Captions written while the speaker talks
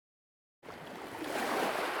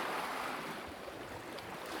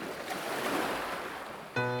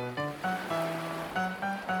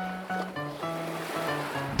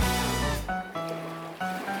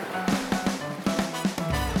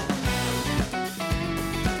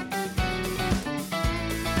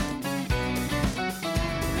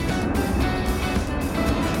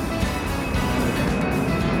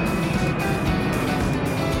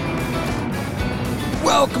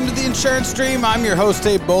Welcome to the Insurance Dream. I'm your host,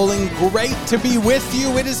 Dave Bowling. Great to be with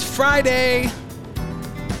you. It is Friday,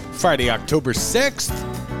 October 6th.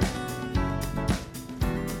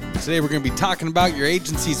 Today we're going to be talking about your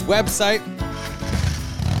agency's website.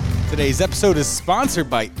 Today's episode is sponsored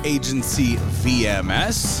by Agency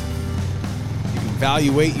VMS. You can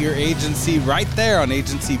evaluate your agency right there on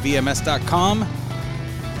agencyvms.com.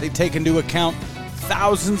 They take into account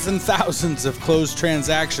thousands and thousands of closed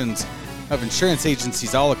transactions of insurance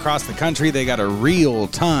agencies all across the country. They got a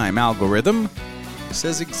real-time algorithm that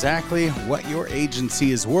says exactly what your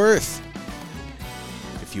agency is worth.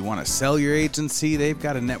 If you want to sell your agency, they've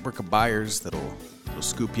got a network of buyers that'll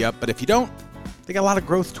scoop you up. But if you don't, they got a lot of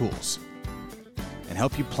growth tools and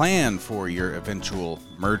help you plan for your eventual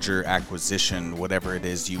merger, acquisition, whatever it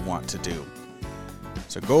is you want to do.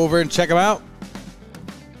 So go over and check them out.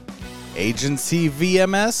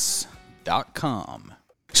 agencyvms.com.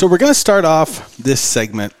 So we're going to start off this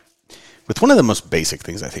segment with one of the most basic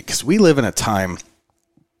things, I think, because we live in a time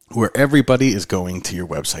where everybody is going to your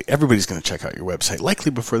website. Everybody's going to check out your website, likely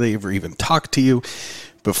before they ever even talk to you,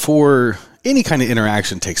 before any kind of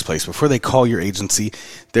interaction takes place, before they call your agency.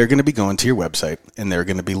 They're going to be going to your website, and they're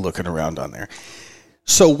going to be looking around on there.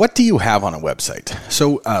 So what do you have on a website?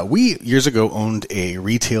 So we years ago owned a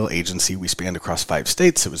retail agency. We spanned across 5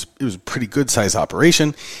 states. It was a pretty good size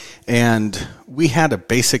operation, and we had a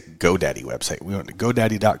basic GoDaddy website. We went to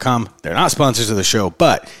GoDaddy.com. They're not sponsors of the show,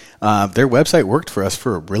 but their website worked for us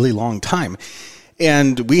for a really long time.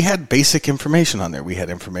 And we had basic information on there. We had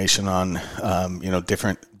information on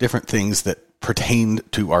different things that pertained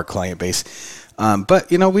to our client base. But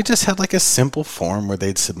we just had like a simple form where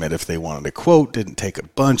they'd submit if they wanted a quote. Didn't take a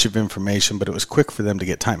bunch of information, but it was quick for them to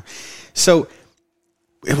get time. So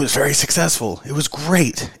it was very successful. It was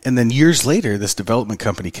great. And then years later, this development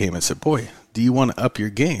company came and said, boy, do you want to up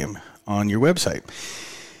your game on your website?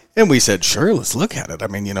 And we said, sure, let's look at it. I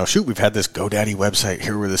mean, we've had this GoDaddy website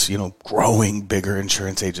here. We're this, growing, bigger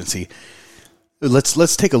insurance agency.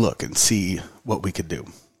 Let's take a look and see what we could do.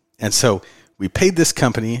 And so we paid this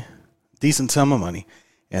company decent sum of money,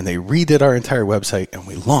 and they redid our entire website, and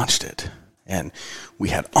we launched it. And we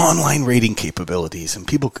had online rating capabilities, and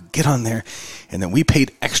people could get on there, and then we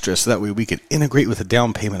paid extra so that way we could integrate with a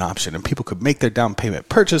down payment option, and people could make their down payment,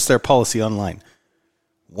 purchase their policy online.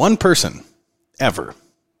 One person ever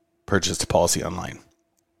purchased a policy online,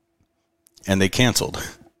 and they canceled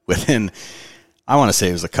within, I want to say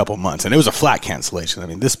it was a couple months, and it was a flat cancellation. I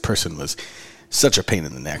mean, this person was such a pain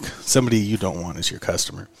in the neck, somebody you don't want as your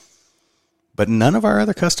customer. But none of our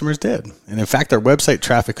other customers did. And in fact, our website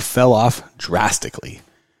traffic fell off drastically.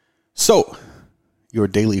 So, your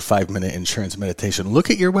daily 5-minute insurance meditation.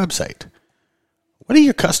 Look at your website. What do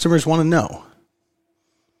your customers want to know?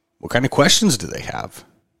 What kind of questions do they have?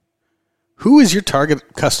 Who is your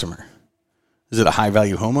target customer? Is it a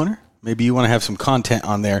high-value homeowner? Maybe you want to have some content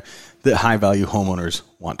on there that high-value homeowners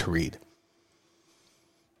want to read.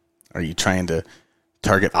 Are you trying to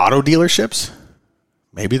target auto dealerships?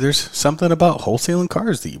 Maybe there's something about wholesaling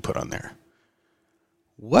cars that you put on there.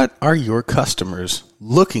 What are your customers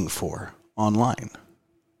looking for online?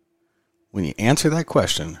 When you answer that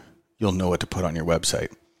question, you'll know what to put on your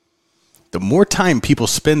website. The more time people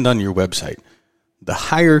spend on your website, the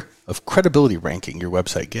higher of credibility ranking your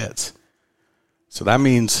website gets. So that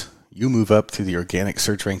means you move up through the organic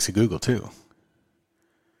search ranks of Google too.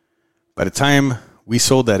 By the time we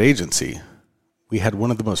sold that agency, we had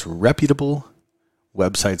one of the most reputable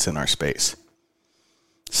websites in our space.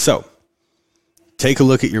 So, take a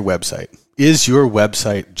look at your website. Is your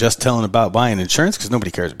website just telling about buying insurance? Because nobody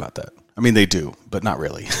cares about that. I mean, they do, but not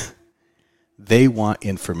really. They want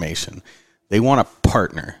information. They want a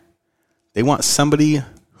partner. They want somebody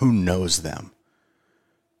who knows them.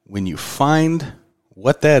 When you find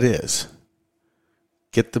what that is,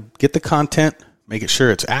 get the content, make it sure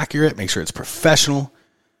it's accurate, make sure it's professional,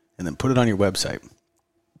 and then put it on your website.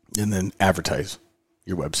 And then advertise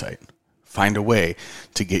your website. Find a way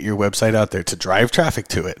to get your website out there to drive traffic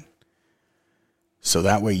to it. So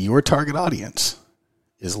that way your target audience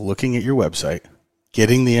is looking at your website,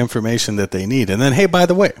 getting the information that they need. And then, hey, by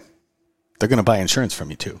the way, they're going to buy insurance from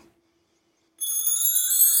you too.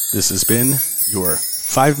 This has been your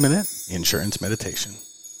 5-minute insurance meditation.